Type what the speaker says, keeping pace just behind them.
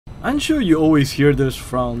I'm sure you always hear this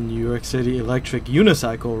from New York City electric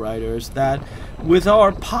unicycle riders that with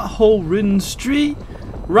our pothole-ridden street,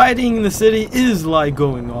 riding in the city is like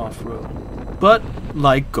going off-road. But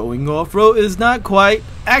like going off-road is not quite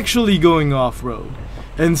actually going off-road.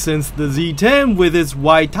 And since the Z10 with its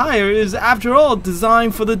wide tire is after all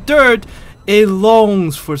designed for the dirt, it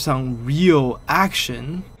longs for some real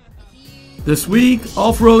action. This week,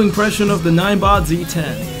 off-road impression of the Ninebot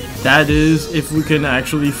Z10. That is, if we can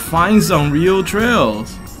actually find some real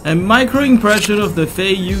trails. And micro impression of the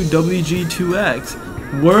Feiyu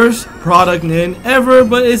WG2X. Worst product name ever,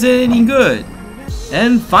 but is it any good?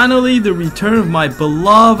 And finally, the return of my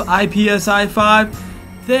beloved IPS i5.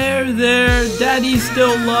 There, Daddy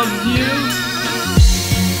still loves you.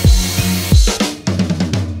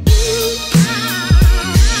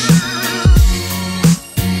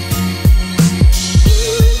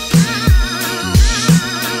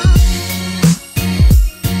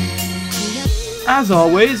 As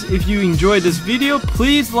always, if you enjoyed this video,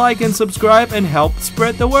 please like and subscribe and help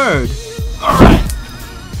spread the word. Alright,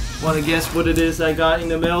 wanna guess what it is I got in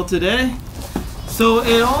the mail today? So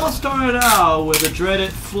it all started out with a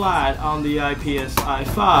dreaded flat on the IPS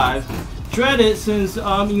i5. Dreaded since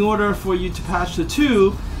in order for you to patch the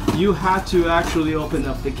tube, you had to actually open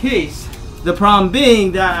up the case. The problem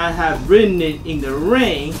being that I have ridden it in the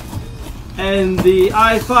rain, and the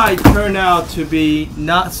i5 turned out to be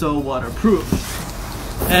not so waterproof.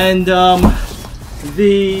 And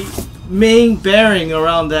the main bearing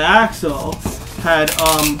around the axle had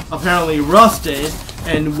apparently rusted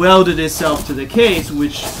and welded itself to the case,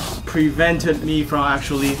 which prevented me from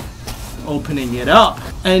actually opening it up.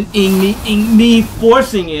 And in me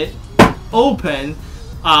forcing it open,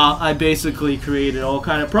 I basically created all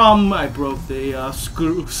kind of problem. I broke the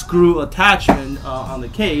screw attachment on the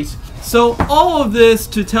case. So all of this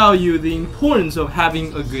to tell you the importance of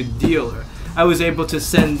having a good dealer. I was able to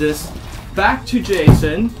send this back to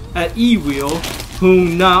Jason at Ewheel,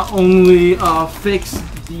 whom not only fixed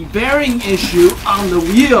the bearing issue on the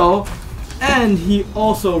wheel, and he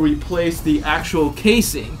also replaced the actual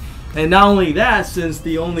casing. And not only that, since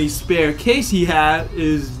the only spare case he had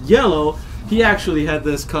is yellow, he actually had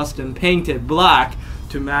this custom painted black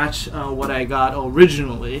to match what I got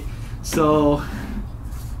originally. So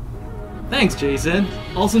thanks, Jason.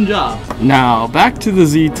 Awesome job. Now back to the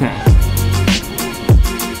Z10.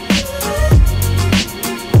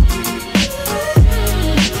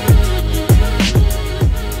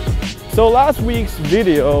 So last week's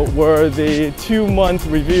video were the 2-month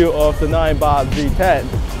review of the Ninebot Z10.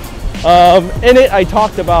 In it I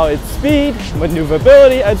talked about its speed,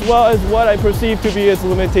 maneuverability, as well as what I perceive to be its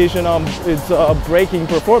limitation on its braking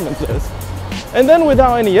performances. And then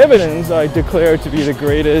without any evidence, I declared to be the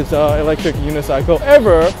greatest electric unicycle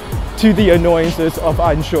ever, to the annoyances of,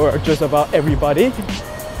 I'm sure, just about everybody.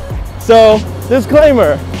 So,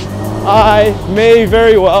 disclaimer, I may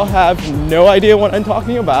very well have no idea what I'm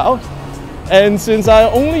talking about. And since I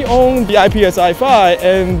only own the IPS i5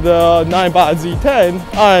 and the Ninebot Z10,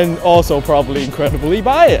 I'm also probably incredibly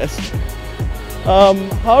biased.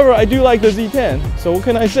 However, I do like the Z10, so what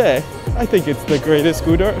can I say? I think it's the greatest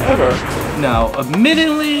scooter ever. Now,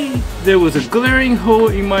 admittedly, there was a glaring hole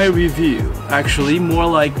in my review. Actually, more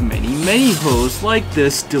like many holes, like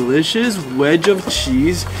this delicious wedge of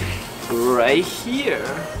cheese right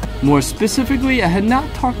here. More specifically, I had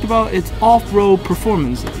not talked about its off-road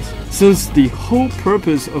performances. Since the whole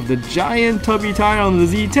purpose of the giant tubby tire on the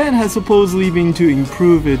Z10 has supposedly been to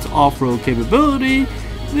improve its off-road capability,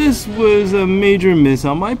 this was a major miss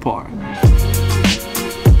on my part.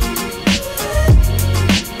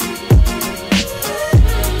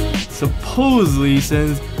 Supposedly,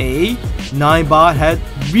 since Ninebot had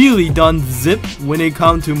really done zip when it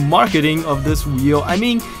comes to marketing of this wheel. I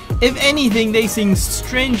mean, if anything, they seem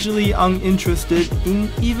strangely uninterested in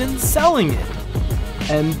even selling it.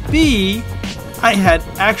 And B, I had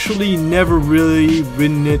actually never really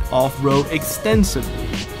ridden it off-road extensively.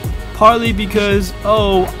 Partly because,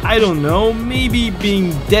 I don't know, maybe being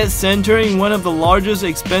dead center in one of the largest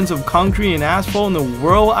expensive concrete and asphalt in the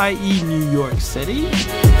world, i.e. New York City?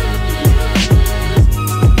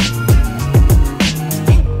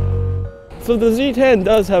 So the Z10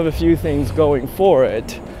 does have a few things going for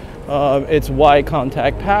it. Its wide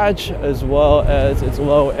contact patch, as well as its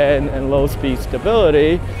low end and low speed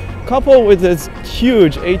stability, coupled with its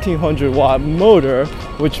huge 1800 watt motor,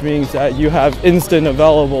 which means that you have instant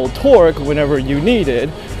available torque whenever you need it.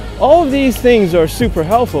 All of these things are super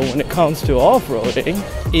helpful when it comes to off-roading.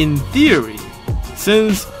 In theory,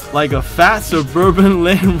 since like a fat suburban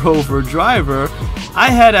Land Rover driver, I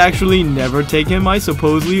had actually never taken my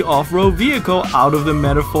supposedly off-road vehicle out of the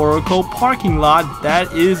metaphorical parking lot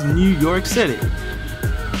that is New York City.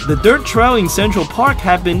 The dirt trail in Central Park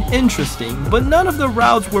had been interesting, but none of the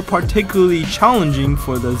routes were particularly challenging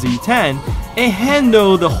for the Z10. It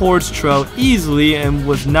handled the horse trail easily and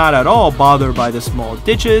was not at all bothered by the small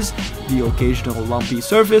ditches, the occasional lumpy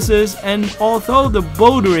surfaces, and although the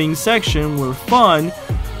bouldering section were fun,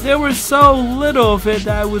 there was so little of it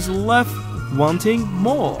that I was left wanting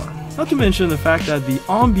more. Not to mention the fact that the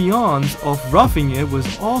ambiance of roughing it was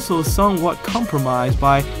also somewhat compromised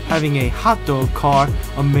by having a hot dog car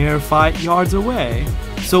a mere 5 yards away.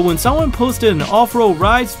 So when someone posted an off-road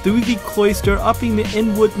ride through the Cloisters up in the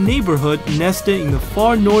Inwood neighborhood nested in the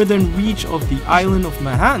far northern reach of the island of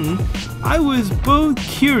Manhattan, I was both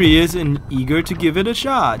curious and eager to give it a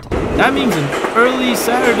shot. That means an early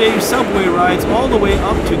Saturday subway rides all the way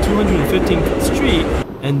up to 215th Street.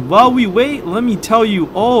 And while we wait, let me tell you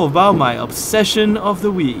all about my obsession of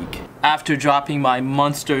the week. After dropping my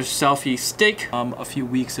monster selfie stick a few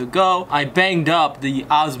weeks ago, I banged up the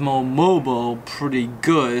Osmo Mobile pretty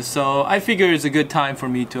good, so I figured it's a good time for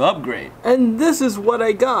me to upgrade. And this is what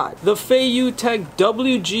I got. The Feiyu Tech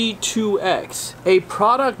WG2X. A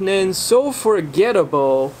product name so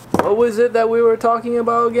forgettable. What was it that we were talking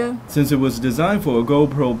about again? Since it was designed for a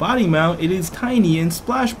GoPro body mount, it is tiny and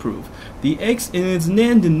splash proof. The X in its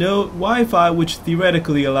NAND denote Wi-Fi, which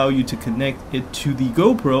theoretically allow you to connect it to the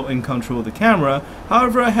GoPro and control the camera.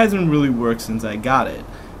 However, it hasn't really worked since I got it.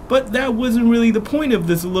 But that wasn't really the point of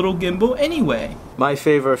this little gimbal anyway. My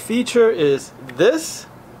favorite feature is this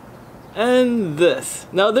and this.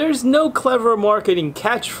 Now there's no clever marketing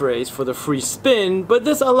catchphrase for the free spin, but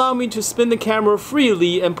this allowed me to spin the camera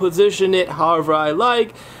freely and position it however I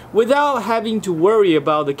like without having to worry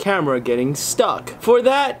about the camera getting stuck. For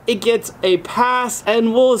that, it gets a pass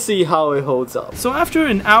and we'll see how it holds up. So after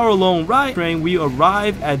an hour-long ride train, we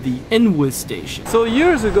arrive at the Inwood station. So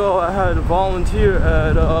years ago, I had a volunteer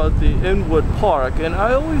at the Inwood Park, and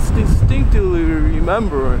I always distinctly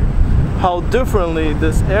remember how differently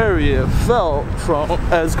this area felt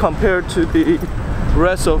as compared to the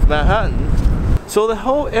rest of Manhattan. So the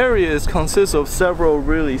whole area consists of several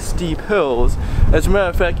really steep hills. As a matter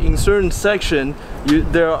of fact, in certain sections,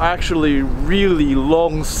 there are actually really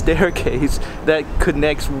long staircases that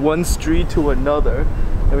connects one street to another.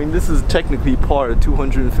 I mean, this is technically part of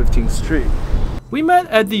 215th Street. We met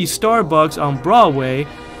at the Starbucks on Broadway.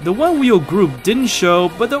 The One Wheel group didn't show,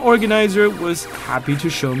 but the organizer was happy to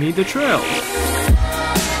show me the trails,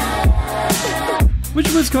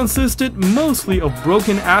 which was consisted mostly of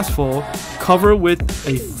broken asphalt covered with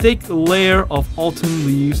a thick layer of autumn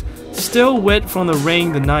leaves still wet from the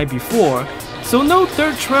rain the night before. So no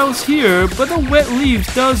dirt trails here, but the wet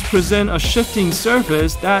leaves does present a shifting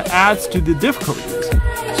surface that adds to the difficulties.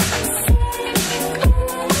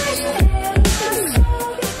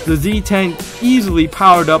 The Z10 easily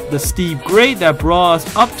powered up the steep grade that brought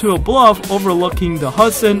us up to a bluff overlooking the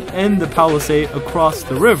Hudson and the Palisade across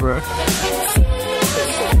the river.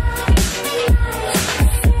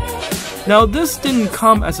 Now this didn't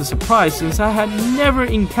come as a surprise since I had never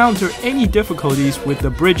encountered any difficulties with the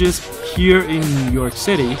bridges here in New York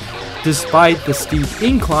City. Despite the steep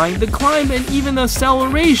incline, the climb and even the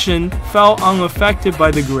acceleration felt unaffected by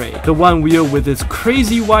the grade. The One Wheel with its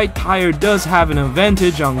crazy wide tire does have an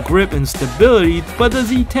advantage on grip and stability, but the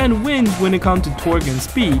Z10 wins when it comes to torque and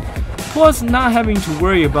speed. Plus, not having to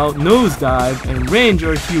worry about nosedive and range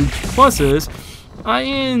are huge pluses. I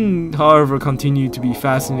am, however, continue to be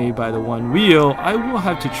fascinated by the One Wheel. I will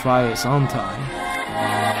have to try it sometime.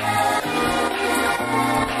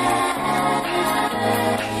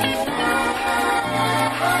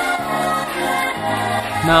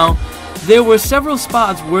 Now, there were several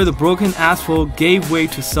spots where the broken asphalt gave way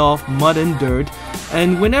to soft mud and dirt,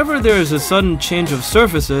 and whenever there is a sudden change of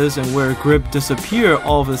surfaces and where grip disappeared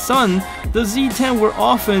all of a sudden, the Z10 were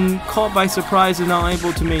often caught by surprise and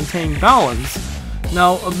unable to maintain balance.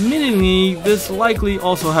 Now, admittedly, this likely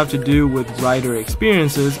also have to do with rider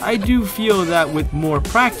experiences. I do feel that with more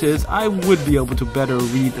practice, I would be able to better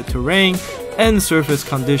read the terrain and surface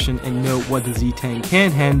condition and know what the Z10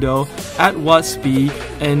 can handle, at what speed,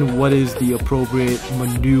 and what is the appropriate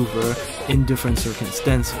maneuver in different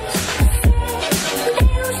circumstances.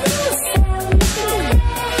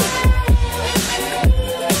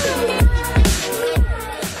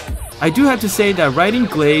 I do have to say that riding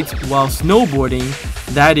glades while snowboarding,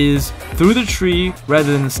 that is, through the tree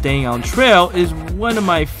rather than staying on trail, is one of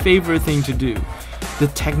my favorite things to do. The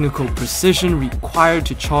technical precision required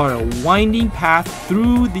to chart a winding path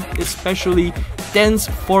through the especially dense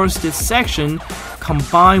forested section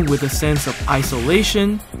combined with a sense of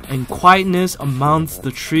isolation and quietness amongst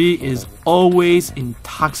the tree is always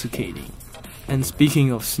intoxicating. And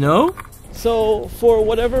speaking of snow, so for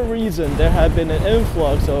whatever reason there had been an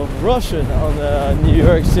influx of Russian on the New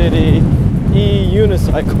York City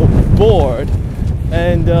Unicycle board,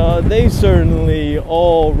 and they certainly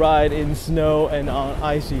all ride in snow and on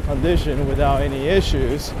icy condition without any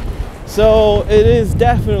issues. So it is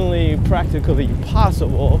definitely practically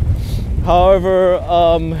possible. However,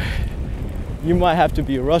 you might have to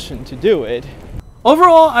be Russian to do it.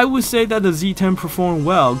 Overall, I would say that the Z10 performed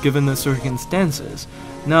well given the circumstances.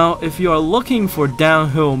 Now, if you are looking for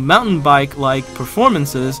downhill mountain bike-like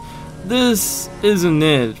performances, this isn't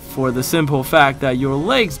it, for the simple fact that your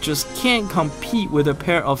legs just can't compete with a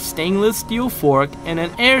pair of stainless steel fork and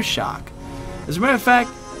an air shock. As a matter of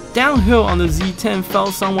fact, downhill on the Z10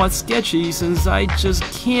 felt somewhat sketchy since I just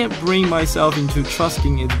can't bring myself into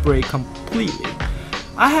trusting its brake completely.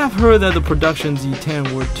 I have heard that the production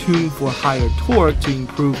Z10 were tuned for higher torque to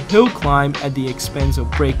improve hill climb at the expense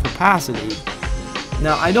of brake capacity.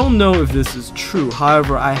 Now, I don't know if this is true,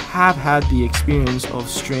 however I have had the experience of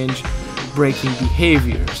strange braking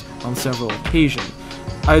behaviors on several occasions,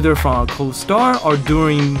 either from a co-star or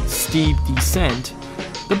during steep descent.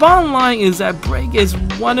 The bottom line is that brake is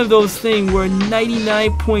one of those things where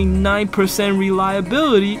 99.9%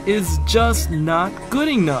 reliability is just not good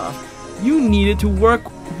enough. You need it to work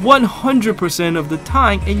 100% of the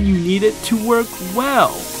time, and you need it to work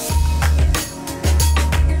well.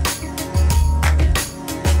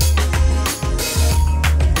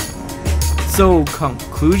 So,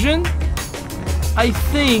 conclusion? I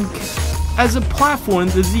think as a platform,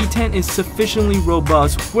 the Z10 is sufficiently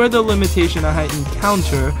robust, where the limitation I had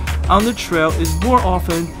encountered on the trail is more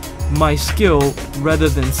often my skill rather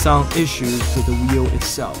than sound issues with the wheel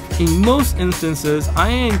itself. In most instances, I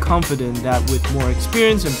am confident that with more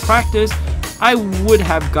experience and practice, I would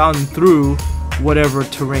have gotten through whatever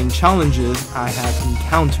terrain challenges I have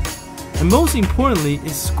encountered. And most importantly,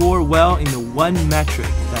 it scored well in the one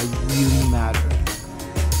metric that really mattered,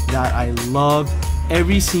 that I loved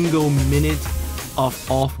every single minute of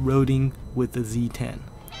off-roading with the Z10.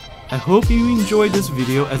 I hope you enjoyed this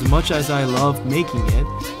video as much as I love making it.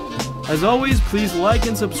 As always, please like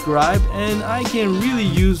and subscribe, and I can really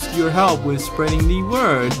use your help with spreading the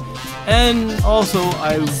word. And also,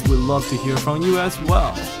 I would love to hear from you as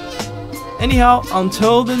well. Anyhow,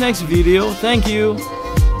 until the next video, thank you!